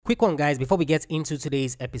Quick one, guys, before we get into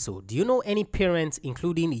today's episode. Do you know any parents,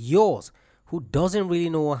 including yours, who doesn't really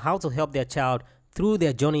know how to help their child through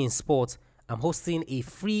their journey in sports? I'm hosting a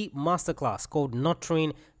free masterclass called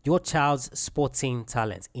Nurturing Your Child's Sporting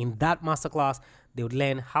Talent. In that masterclass, they would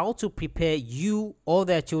learn how to prepare you or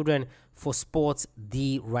their children for sports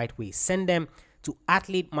the right way. Send them to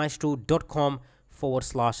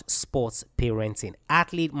athletemaestro.com/sports parenting.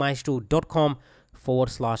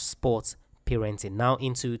 athletemaestro.com/sports parenting. Now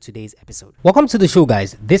into today's episode. Welcome to the show,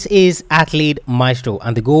 guys. This is Athlete Maestro,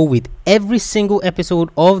 and the goal with every single episode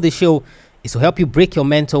of the show is to help you break your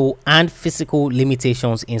mental and physical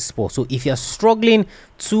limitations in sports. So if you're struggling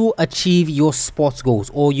to achieve your sports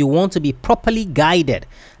goals, or you want to be properly guided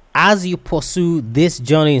as you pursue this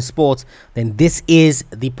journey in sports, then this is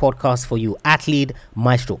the podcast for you, Athlete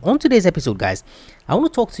Maestro. On today's episode, guys, I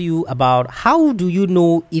want to talk to you about how do you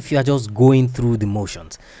know if you are just going through the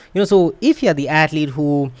motions. So if you're the athlete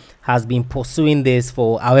who has been pursuing this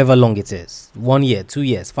for however long it is, 1 year, 2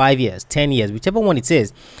 years, 5 years, 10 years, whichever one it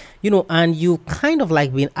is, and you kind of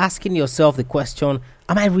like been asking yourself the question,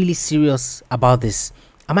 am I really serious about this?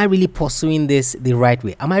 Am I really pursuing this the right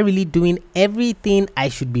way? Am I really doing everything I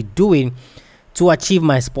should be doing to achieve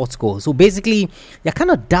my sports goals? So basically, you're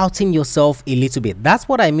kind of doubting yourself a little bit. That's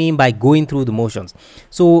what I mean by going through the motions.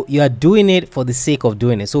 So you are doing it for the sake of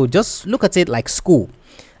doing it. So just look at it like school.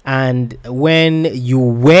 And when you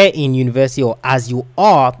were in university, or as you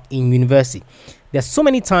are in university, there's so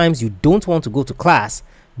many times you don't want to go to class,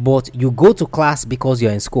 but you go to class because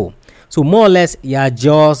you're in school. So more or less, you're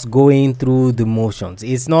just going through the motions.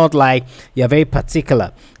 It's not like you're very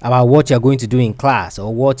particular about what you're going to do in class,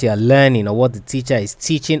 or what you're learning, or what the teacher is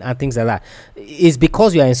teaching and things like that. It's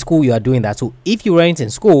because you're in school you are doing that. So if you weren't in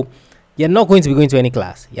school, you're not going to be going to any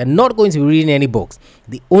class. You're not going to be reading any books.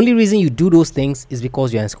 The only reason you do those things is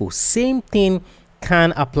because you're in school. Same thing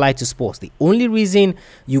can apply to sports. The only reason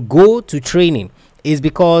you go to training is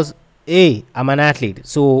because, hey, I'm an athlete,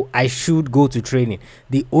 so I should go to training.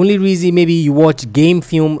 The only reason maybe you watch game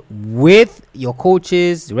film with your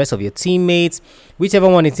coaches, the rest of your teammates, whichever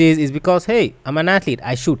one it is because, hey, I'm an athlete,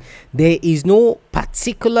 I should. There is no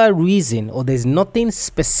particular reason, or there's nothing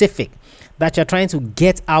specific that you're trying to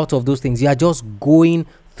get out of those things. You are just going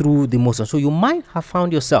through the motion. So you might have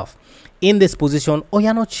found yourself in this position, or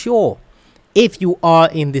you're not sure if you are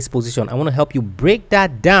in this position. I want to help you break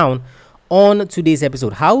that down on today's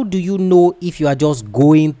episode. How do you know if you are just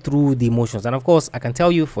going through the motions? And of course, I can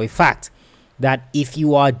tell you for a fact that if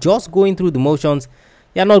you are just going through the motions,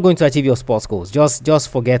 you're not going to achieve your sports goals. Just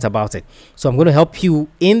forget about it. So I'm going to help you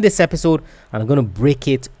in this episode, and I'm going to break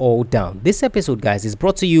it all down. This episode, guys, is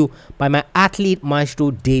brought to you by my Athlete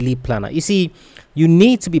Maestro Daily Planner. You see, you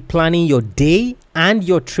need to be planning your day and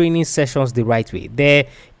your training sessions the right way. There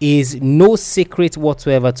is no secret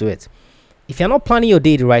whatsoever to it. If you're not planning your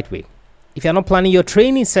day the right way, if you're not planning your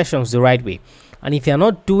training sessions the right way, and if you're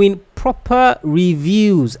not doing proper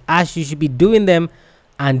reviews as you should be doing them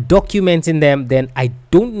and documenting them, then I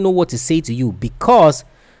don't know what to say to you, because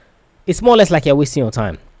it's more or less like you're wasting your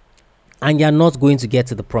time and you're not going to get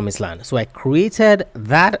to the promised land. So I created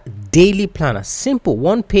that daily planner. Simple,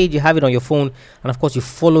 one page, you have it on your phone, and of course you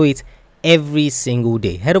follow it every single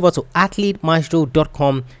day. Head over to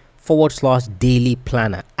athletemaestro.com/daily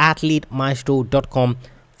planner.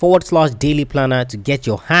 athletemaestro.com/daily planner to get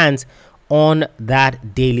your hands on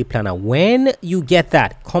that daily planner. When you get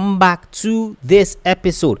that, come back to this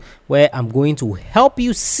episode where I'm going to help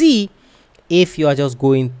you see if you are just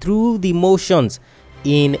going through the motions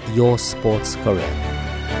in your sports career.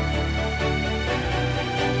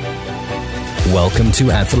 Welcome to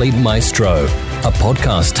Athlete Maestro, a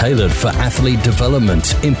podcast tailored for athlete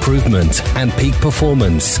development, improvement, and peak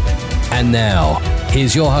performance. And now,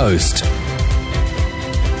 here's your host.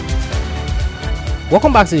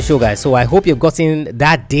 Welcome back to the show, guys. So I hope you've gotten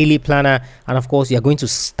that daily planner, and of course you're going to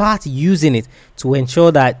start using it to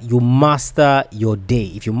ensure that you master your day.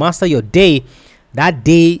 If you master your day, that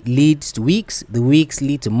day leads to weeks, the weeks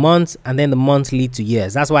lead to months, and then the months lead to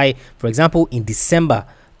years. That's why, for example, in December,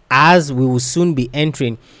 as we will soon be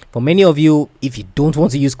entering, for many of you, if you don't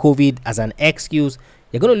want to use COVID as an excuse,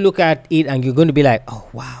 you're going to look at it and you're going to be like, oh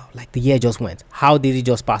wow, like the year just went. How did it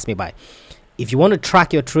just pass me by? If you want to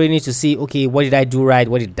track your training to see, okay, what did I do right?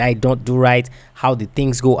 What did I not do right? How did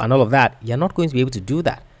things go? And all of that, you're not going to be able to do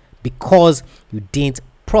that because you didn't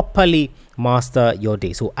properly master your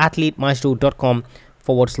day. So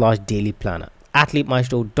athletemaestro.com/daily planner.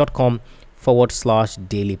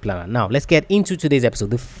 athletemaestro.com/daily planner. Now, let's get into today's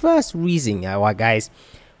episode. The first reason, guys,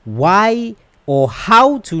 why or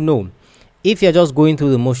how to know if you're just going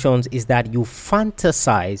through the motions is that you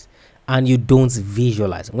fantasize and you don't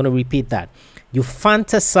visualize. I'm going to repeat that. You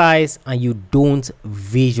fantasize and you don't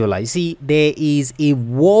visualize. See, there is a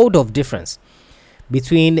world of difference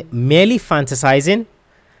between merely fantasizing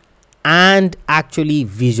and actually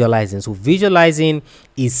visualizing. So visualizing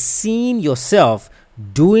is seeing yourself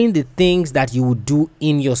doing the things that you would do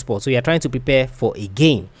in your sport. So you're trying to prepare for a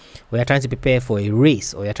game, or you're trying to prepare for a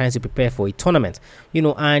race, or you're trying to prepare for a tournament,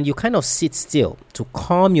 and you kind of sit still to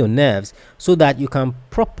calm your nerves so that you can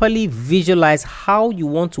properly visualize how you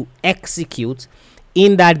want to execute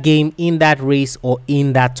in that game, in that race, or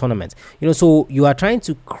in that tournament. So you are trying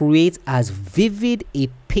to create as vivid a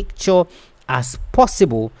picture as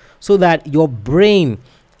possible so that your brain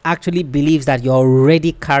actually believes that you're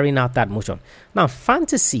already carrying out that motion. Now,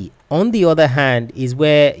 fantasy, on the other hand, is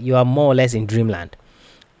where you are more or less in dreamland.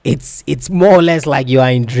 It's more or less like you are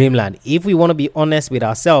in dreamland. If we want to be honest with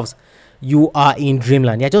ourselves, you are in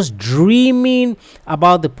dreamland. You're just dreaming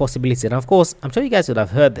about the possibility. And of course, I'm sure you guys would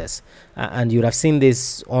have heard this and you would have seen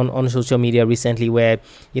this on social media recently, where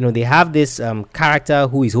they have this character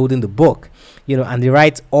who is holding the book, and they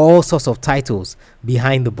write all sorts of titles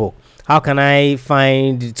behind the book. How can I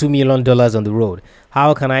find $2 million on the road?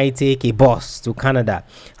 How can I take a bus to Canada?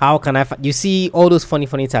 How can I you see all those funny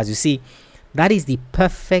titles? You see, that is the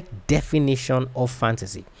perfect definition of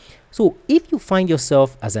fantasy. So if you find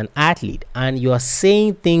yourself as an athlete and you are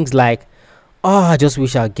saying things like, I just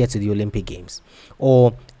wish I'd get to the Olympic Games,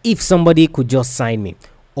 or if somebody could just sign me,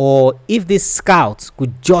 or if this scout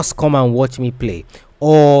could just come and watch me play,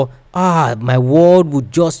 or my world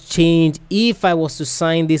would just change if I was to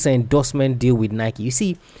sign this endorsement deal with Nike. You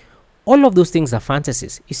see, all of those things are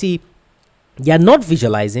fantasies. You see, you're not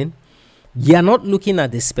visualizing, you're not looking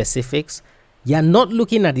at the specifics, you're not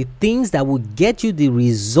looking at the things that would get you the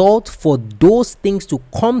result for those things to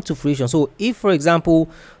come to fruition. So if, for example,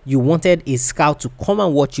 you wanted a scout to come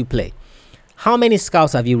and watch you play, how many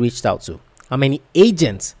scouts have you reached out to? How many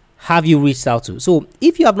agents have you reached out to? So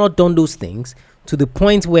if you have not done those things to the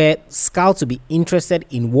point where scouts will be interested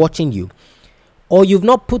in watching you, or you've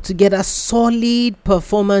not put together solid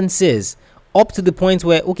performances up to the point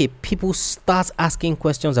where, people start asking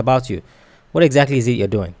questions about you, what exactly is it you're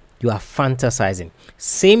doing? You are fantasizing.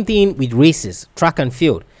 Same thing with races, track and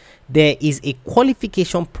field. There is a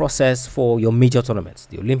qualification process for your major tournaments,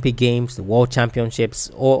 the Olympic Games, the World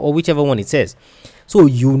Championships, or whichever one it is. So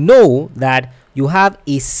you know that you have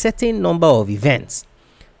a certain number of events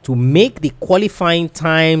to make the qualifying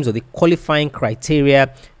times or the qualifying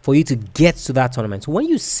criteria for you to get to that tournament. So when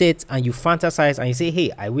you sit and you fantasize and you say, hey,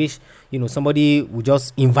 I wish somebody would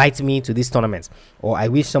just invite me to this tournament, or I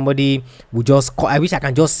wish somebody would I wish I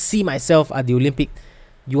can just see myself at the Olympic.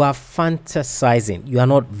 You are fantasizing. You are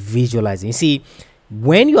not visualizing. You see,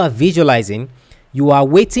 when you are visualizing, you are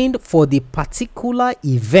waiting for the particular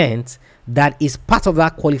event that is part of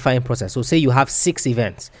that qualifying process. So say you have 6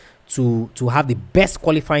 events to have the best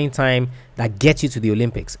qualifying time that gets you to the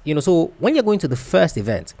Olympics. So when you're going to the first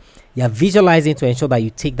event, you're visualizing to ensure that you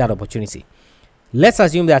take that opportunity. Let's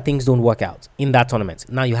assume that things don't work out in that tournament.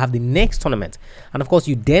 Now you have the next tournament. And of course,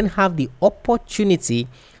 you then have the opportunity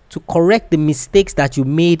to correct the mistakes that you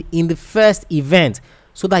made in the first event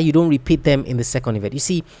so that you don't repeat them in the second event. You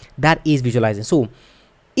see, that is visualizing. So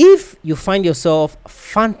if you find yourself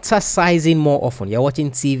fantasizing more often, you're watching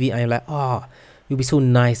TV and you're like, it'd be so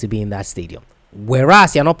nice to be in that stadium,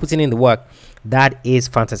 whereas you're not putting in the work, that is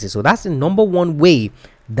fantasy. So that's the number one way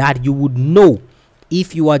that you would know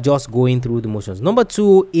if you are just going through the motions. Number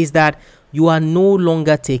 2 is that you are no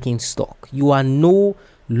longer taking stock. You are no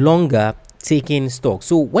longer taking stock.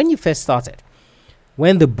 So when you first started,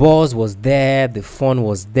 when the buzz was there, the fun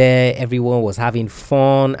was there, everyone was having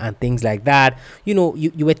fun and things like that,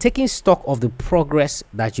 you were taking stock of the progress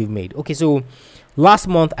that you've made. Okay, so last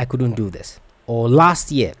month I couldn't do this, or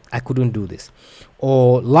last year I couldn't do this,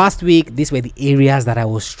 or last week these were the areas that I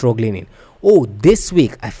was struggling in. This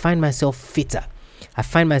week I find myself fitter. I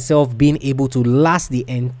find myself being able to last the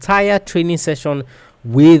entire training session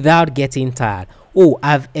without getting tired.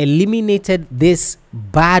 I've eliminated this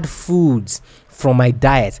bad foods from my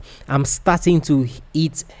diet. I'm starting to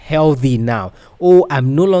eat healthy now.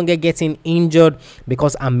 I'm no longer getting injured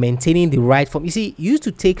because I'm maintaining the right form. You see, you used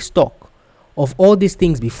to take stock of all these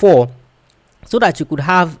things before so that you could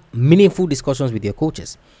have meaningful discussions with your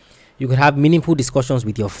coaches. You could have meaningful discussions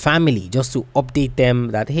with your family just to update them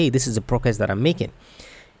that, hey, this is the progress that I'm making.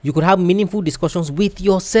 You could have meaningful discussions with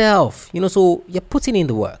yourself, so you're putting in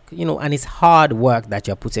the work, and it's hard work that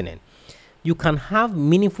you're putting in. You can have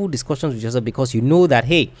meaningful discussions with yourself because you know that,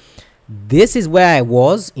 hey, this is where I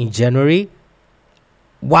was in January.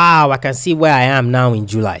 Wow, I can see where I am now in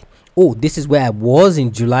July. This is where I was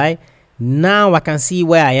in July. Now I can see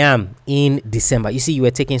where I am in December. You see, you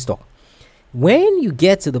were taking stock. When you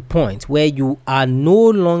get to the point where you are no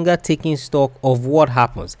longer taking stock of what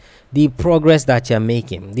happens, the progress that you're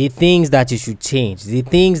making, the things that you should change, the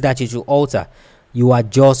things that you should alter, you are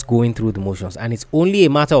just going through the motions. And it's only a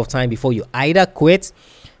matter of time before you either quit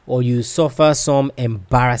or you suffer some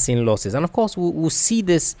embarrassing losses. And of course, we'll see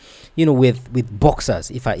this, with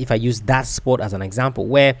boxers, if I use that sport as an example,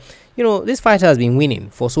 where, this fighter has been winning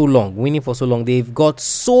for so long. They've got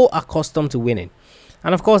so accustomed to winning.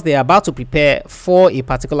 And of course, they're about to prepare for a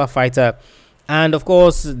particular fighter. And of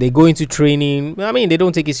course, they go into training. I mean, they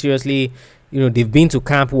don't take it seriously. They've been to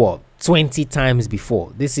camp, 20 times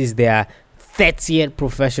before. This is their 30th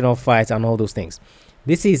professional fight and all those things.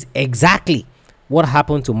 This is exactly what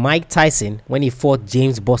happened to Mike Tyson when he fought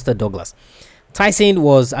James Buster Douglas. Tyson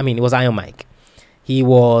was Iron Mike. He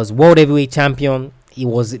was world heavyweight champion. He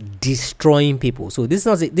was destroying people. So this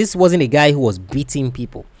wasn't a guy who was beating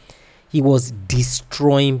people. He was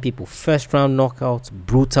destroying people. First round knockouts,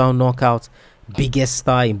 brutal knockouts, biggest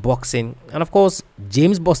star in boxing. And of course,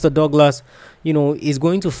 James Buster Douglas, is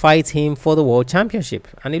going to fight him for the world championship.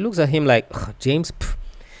 And he looks at him like, James,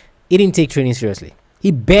 he didn't take training seriously.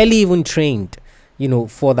 He barely even trained,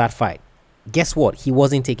 for that fight. Guess what? He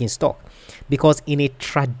wasn't taking stock. Because in a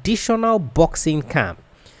traditional boxing camp,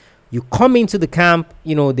 you come into the camp,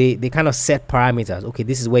 they kind of set parameters. Okay,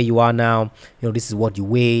 this is where you are now. This is what you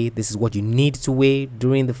weigh. This is what you need to weigh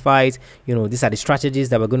during the fight. These are the strategies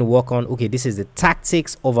that we're going to work on. Okay, this is the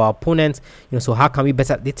tactics of our opponent. So how can we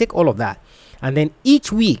better? They take all of that. And then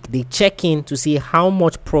each week they check in to see how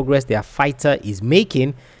much progress their fighter is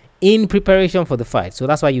making in preparation for the fight. So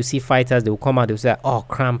that's why you see fighters, they will come out, they will say, oh,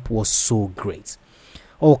 camp was so great.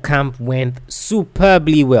 Oh, camp went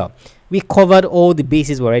superbly well. We covered all the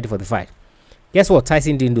bases, were ready for the fight. Guess what?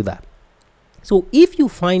 Tyson didn't do that. So if you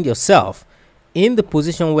find yourself in the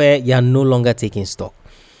position where you are no longer taking stock,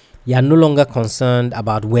 you are no longer concerned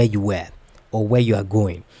about where you were or where you are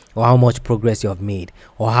going or how much progress you have made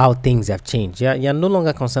or how things have changed. You're no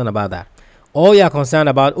longer concerned about that. All you are concerned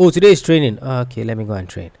about, today is training. Okay, let me go and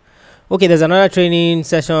train. Okay, there's another training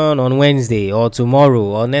session on Wednesday or tomorrow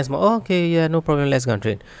or next month. Okay, yeah, no problem. Let's go and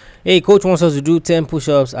train. Hey, coach wants us to do 10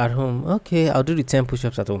 push-ups at home. Okay, I'll do the 10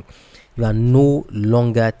 push-ups at home. You are no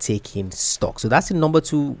longer taking stock. So that's the number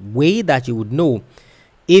 2 way that you would know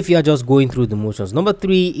if you are just going through the motions. Number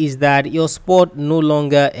 3 is that your sport no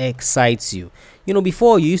longer excites you.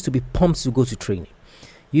 Before you used to be pumped to go to training.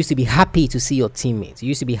 You used to be happy to see your teammates. You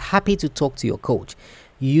used to be happy to talk to your coach.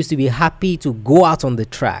 You used to be happy to go out on the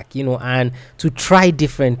track, and to try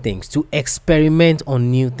different things, to experiment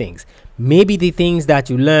on new things. Maybe the things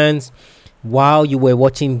that you learned while you were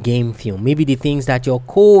watching game film. Maybe the things that your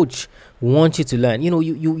coach wants you to learn.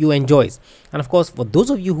 You enjoy it. And of course, for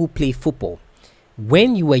those of you who play football,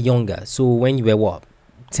 when you were younger, so when you were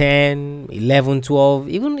 10, 11, 12,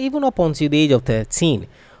 even up until the age of 13,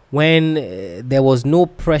 when there was no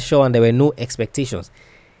pressure and there were no expectations,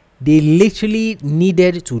 they literally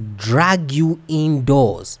needed to drag you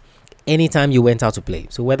indoors anytime you went out to play.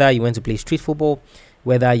 So whether you went to play street football,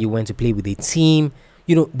 whether you went to play with a team,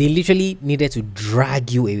 they literally needed to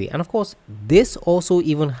drag you away. And of course, this also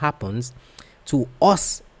even happens to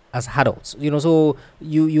us as adults. So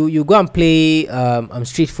you go and play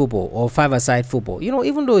street football or 5-a-side football.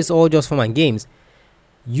 Even though it's all just fun and games,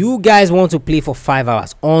 you guys want to play for 5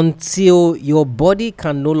 hours until your body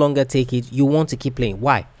can no longer take it. You want to keep playing.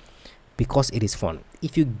 Why? Because it is fun.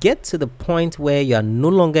 If you get to the point where you are no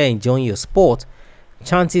longer enjoying your sport,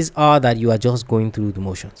 chances are that you are just going through the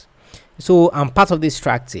motions. So I'm part of this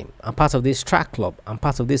track team. I'm part of this track club. I'm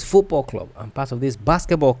part of this football club. I'm part of this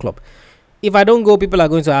basketball club. If I don't go, people are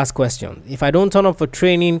going to ask questions. If I don't turn up for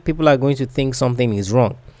training, people are going to think something is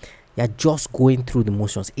wrong. You're just going through the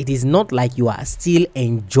motions. It is not like you are still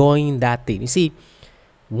enjoying that thing. You see,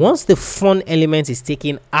 once the fun element is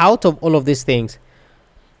taken out of all of these things,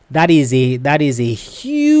 that is a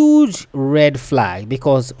huge red flag,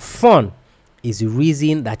 because fun is the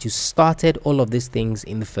reason that you started all of these things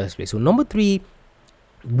in the first place. So number 3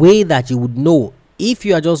 way that you would know if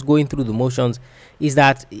you are just going through the motions is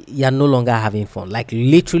that you are no longer having fun. Like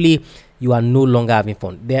literally, you are no longer having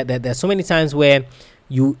fun. There's so many times where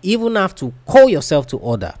you even have to call yourself to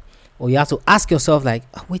order, or you have to ask yourself like,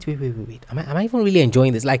 wait, am I even really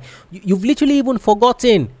enjoying this? Like you've literally even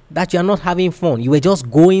forgotten that you're not having fun. You were just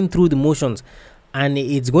going through the motions, and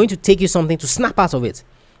it's going to take you something to snap out of it.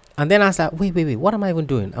 And then I was like, wait, what am I even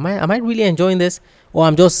doing? Am I really enjoying this? Or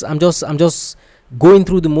I'm just going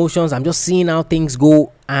through the motions. I'm just seeing how things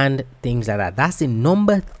go and things like that. That's the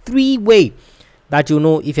number 3 way that you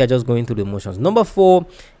know if you're just going through the motions. Number 4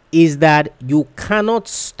 is that you cannot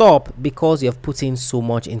stop because you have put in so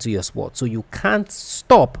much into your sport. So you can't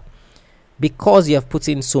stop because you have put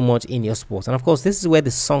in so much in your sport. And of course, this is where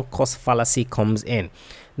the sunk cost fallacy comes in.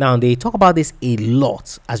 Now, they talk about this a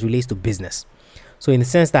lot as relates to business. So in the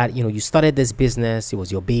sense that, you started this business, it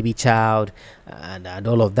was your baby child, and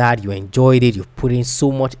all of that, you enjoyed it, you've put in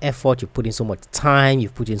so much effort, you've put in so much time,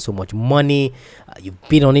 you've put in so much money, you've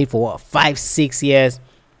been on it for 5-6 years,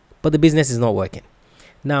 but the business is not working.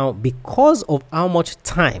 Now, because of how much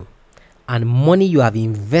time and money you have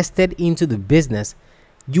invested into the business,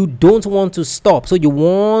 you don't want to stop. So you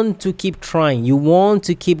want to keep trying, you want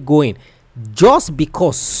to keep going,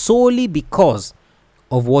 solely because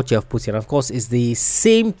of what you have put in. Of course, it's the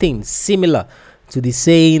same thing, similar to the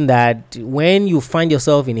saying that when you find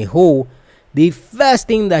yourself in a hole, the first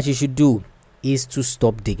thing that you should do is to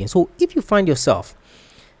stop digging. So if you find yourself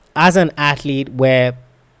as an athlete where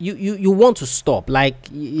you want to stop, like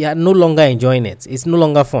you're no longer enjoying it, it's no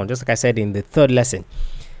longer fun, just like I said in the third lesson,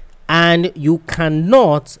 and you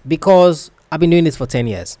cannot, because I've been doing this for 10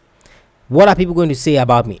 years, what are people going to say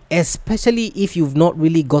about me? Especially if you've not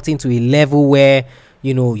really gotten to a level where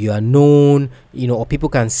you are known, or people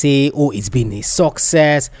can say, oh, it's been a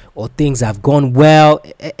success, or things have gone well,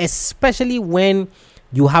 especially when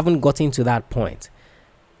you haven't gotten to that point.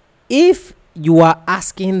 If you are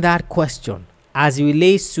asking that question as it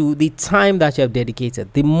relates to the time that you have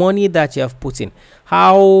dedicated, the money that you have put in,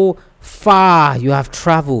 how far you have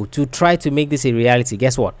traveled to try to make this a reality,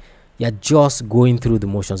 guess what? You're just going through the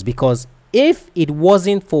motions. Because if it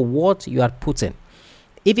wasn't for what you had put in,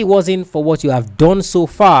 if it wasn't for what you have done so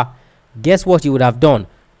far, guess what you would have done?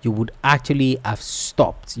 You would actually have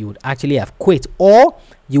stopped. You would actually have quit, or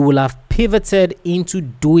you will have pivoted into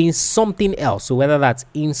doing something else. So whether that's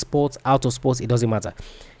in sports, out of sports, it doesn't matter.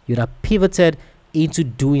 You'd have pivoted into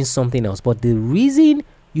doing something else. But the reason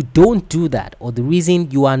you don't do that, or the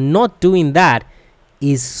reason you are not doing that,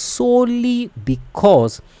 is solely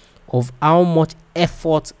because of how much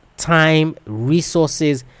effort, time,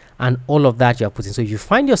 resources, and all of that you are putting. So if you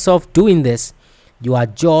find yourself doing this, you are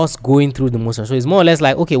just going through the motion. So it's more or less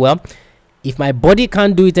like, okay, well, if my body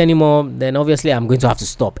can't do it anymore, then obviously I'm going to have to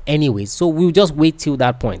stop anyway. So we'll just wait till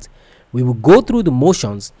that point. We will go through the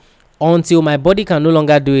motions until my body can no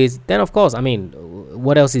longer do it. Then of course,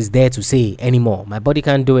 what else is there to say anymore? My body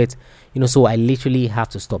can't do it, so I literally have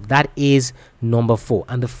to stop. That is number 4.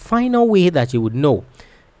 And the final way that you would know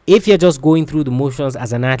if you're just going through the motions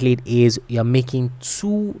as an athlete is you're making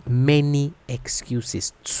too many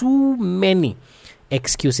excuses. So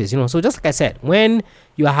just like I said, when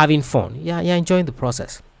you are having fun, you're enjoying the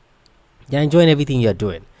process. You're enjoying everything you're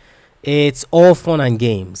doing. It's all fun and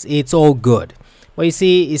games. It's all good. But you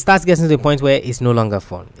see, it starts getting to the point where it's no longer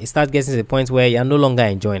fun. It starts getting to the point where you're no longer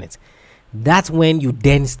enjoying it. That's when you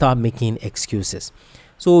then start making excuses.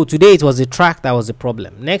 So today it was the track that was the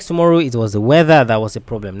problem. Next tomorrow it was the weather that was the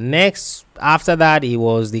problem. Next after that it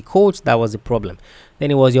was the coach that was the problem.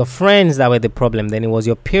 Then it was your friends that were the problem. Then it was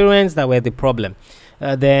your parents that were the problem.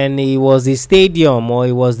 Then it was the stadium, or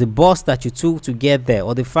it was the bus that you took to get there,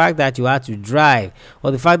 or the fact that you had to drive, or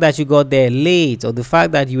the fact that you got there late, or the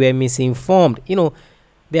fact that you were misinformed.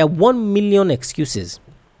 There are 1 million excuses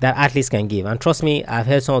that athletes can give. And trust me, I've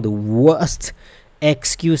heard some of the worst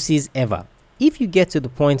excuses ever. If you get to the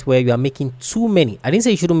point where you are making too many, I didn't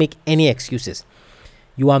say you shouldn't make any excuses.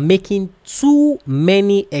 You are making too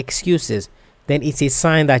many excuses, then it's a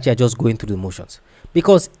sign that you're just going through the motions.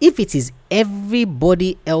 Because if it is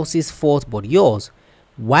everybody else's fault but yours,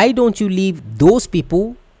 why don't you leave those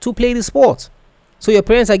people to play the sport? So your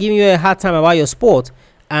parents are giving you a hard time about your sport,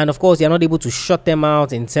 and of course you're not able to shut them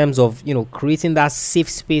out in terms of creating that safe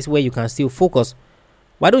space where you can still focus.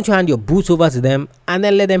 Why don't you hand your boots over to them and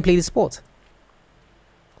then let them play the sport?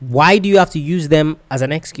 Why do you have to use them as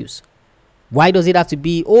an excuse? Why does it have to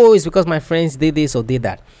be, oh, it's because my friends did this or did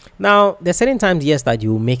that? Now, there's certain times, yes, that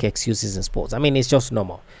you make excuses in sports. It's just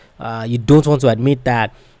normal. You don't want to admit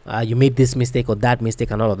that you made this mistake or that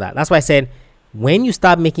mistake and all of that. That's why I said, when you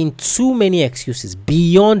start making too many excuses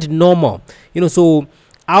beyond normal, so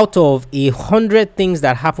out of 100 things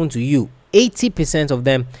that happen to you, 80% of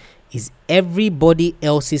them is everybody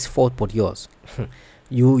else's fault but yours.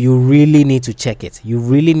 You really need to check it. You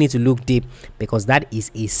really need to look deep, because that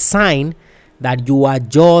is a sign that you are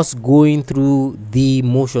just going through the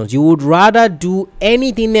motions. You would rather do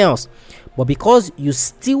anything else, but because you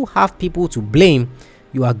still have people to blame,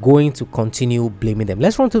 you are going to continue blaming them.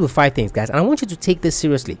 Let's run through the 5 things, guys, and I want you to take this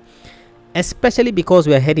seriously, especially because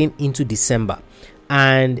we are heading into December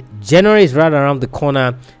and January is right around the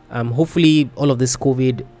corner. Hopefully all of this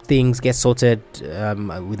COVID things get sorted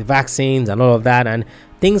with the vaccines and all of that, and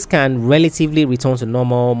things can relatively return to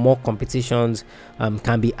normal. More competitions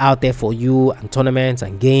can be out there for you, and tournaments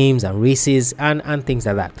and games and races and things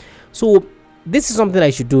like that. So this is something that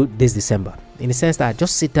you should do this December, in the sense that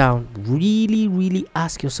just sit down, really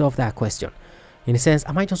ask yourself that question. In the sense,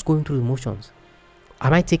 am I just going through the motions?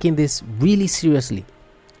 Am I taking this really seriously?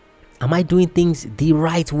 Am I doing things the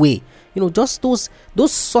right way? Just those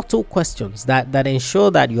subtle questions that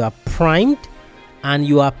ensure that you are primed and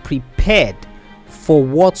you are prepared for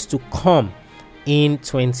what's to come in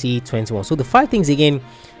 2021. So the 5 things again.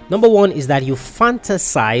 Number 1 is that you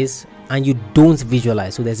fantasize and you don't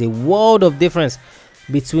visualize. So there's a world of difference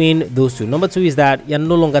between those two. Number 2 is that you're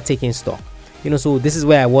no longer taking stock. So this is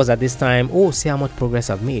where I was at this time. Oh, see how much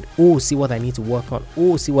progress I've made. Oh, see what I need to work on.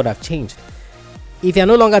 Oh, see what I've changed. If you're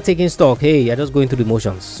no longer taking stock, hey, you're just going through the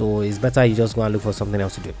motions. So it's better you just go and look for something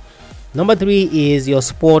else to do. Number 3 is your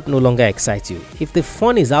sport no longer excites you. If the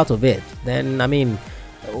fun is out of it, then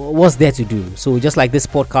what's there to do? So just like this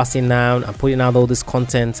podcasting now, I'm putting out all this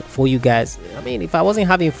content for you guys. If I wasn't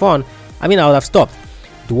having fun, I would have stopped.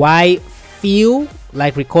 Do I feel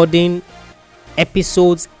like recording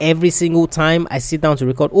episodes every single time I sit down to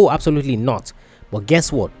record? Oh, absolutely not. But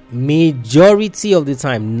guess what? Majority of the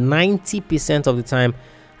time, 90% of the time,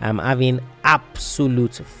 I'm having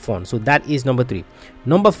absolute fun. So that is number 3.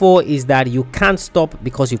 Number 4 is that you can't stop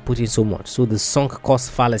because you've put in so much. So the sunk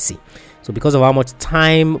cost fallacy. So because of how much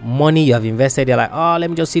time, money you have invested, you're like, oh, let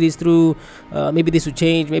me just see this through. Maybe this will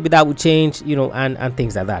change. Maybe that will change, and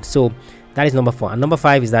things like that. So that is number 4. And number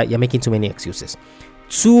 5 is that you're making too many excuses.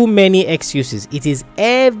 Too many excuses. It is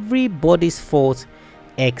everybody's fault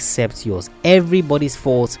except yours. Everybody's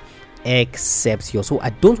fault except yours. So I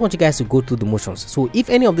don't want you guys to go through the motions. So if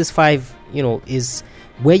any of these 5, is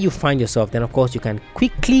where you find yourself, then of course you can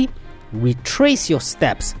quickly retrace your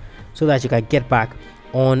steps so that you can get back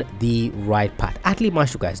on the right path. Athlete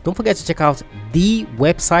Maestro, guys, don't forget to check out the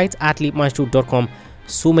website athletemaestro.com.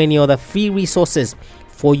 So many other free resources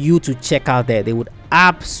for you to check out there. They would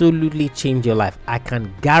absolutely change your life. I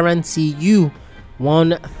can guarantee you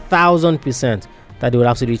 1000% that they will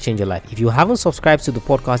absolutely change your life. If you haven't subscribed to the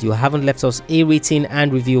podcast, you haven't left us a rating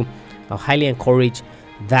and review, I highly encourage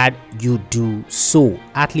that you do so.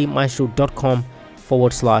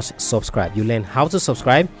 athletemaestro.com/subscribe. You learn how to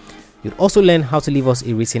subscribe. You'll also learn how to leave us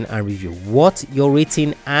a rating and review. What your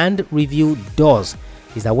rating and review does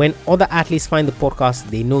is that when other athletes find the podcast,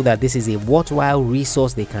 they know that this is a worthwhile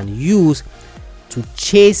resource they can use to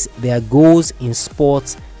chase their goals in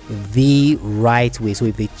sports the right way. So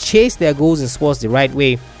if they chase their goals in sports the right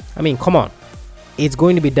way, come on, it's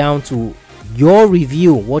going to be down to your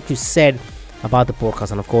review, what you said about the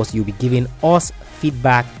podcast, and of course you'll be giving us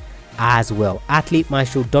feedback as well.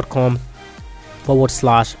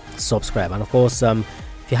 athletemaestro.com/subscribe. And of course, if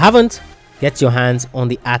you haven't, get your hands on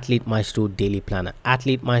the Athlete Maestro Daily Planner.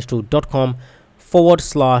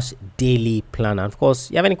 athletemaestro.com/daily planner. Of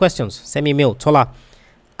course, you have any questions, send me a mail,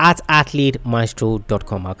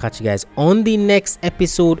 tola@athletemaestro.com. I'll catch you guys on the next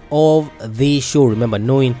episode of the show. Remember,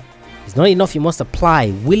 knowing is not enough, you must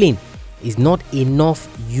apply. Willing is not enough,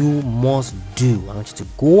 you must do. I want you to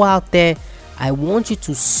go out there. I want you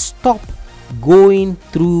to stop going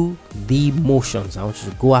through the motions. I want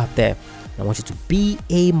you to go out there. I want you to be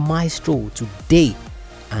a maestro today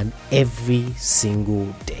and every single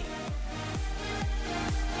day.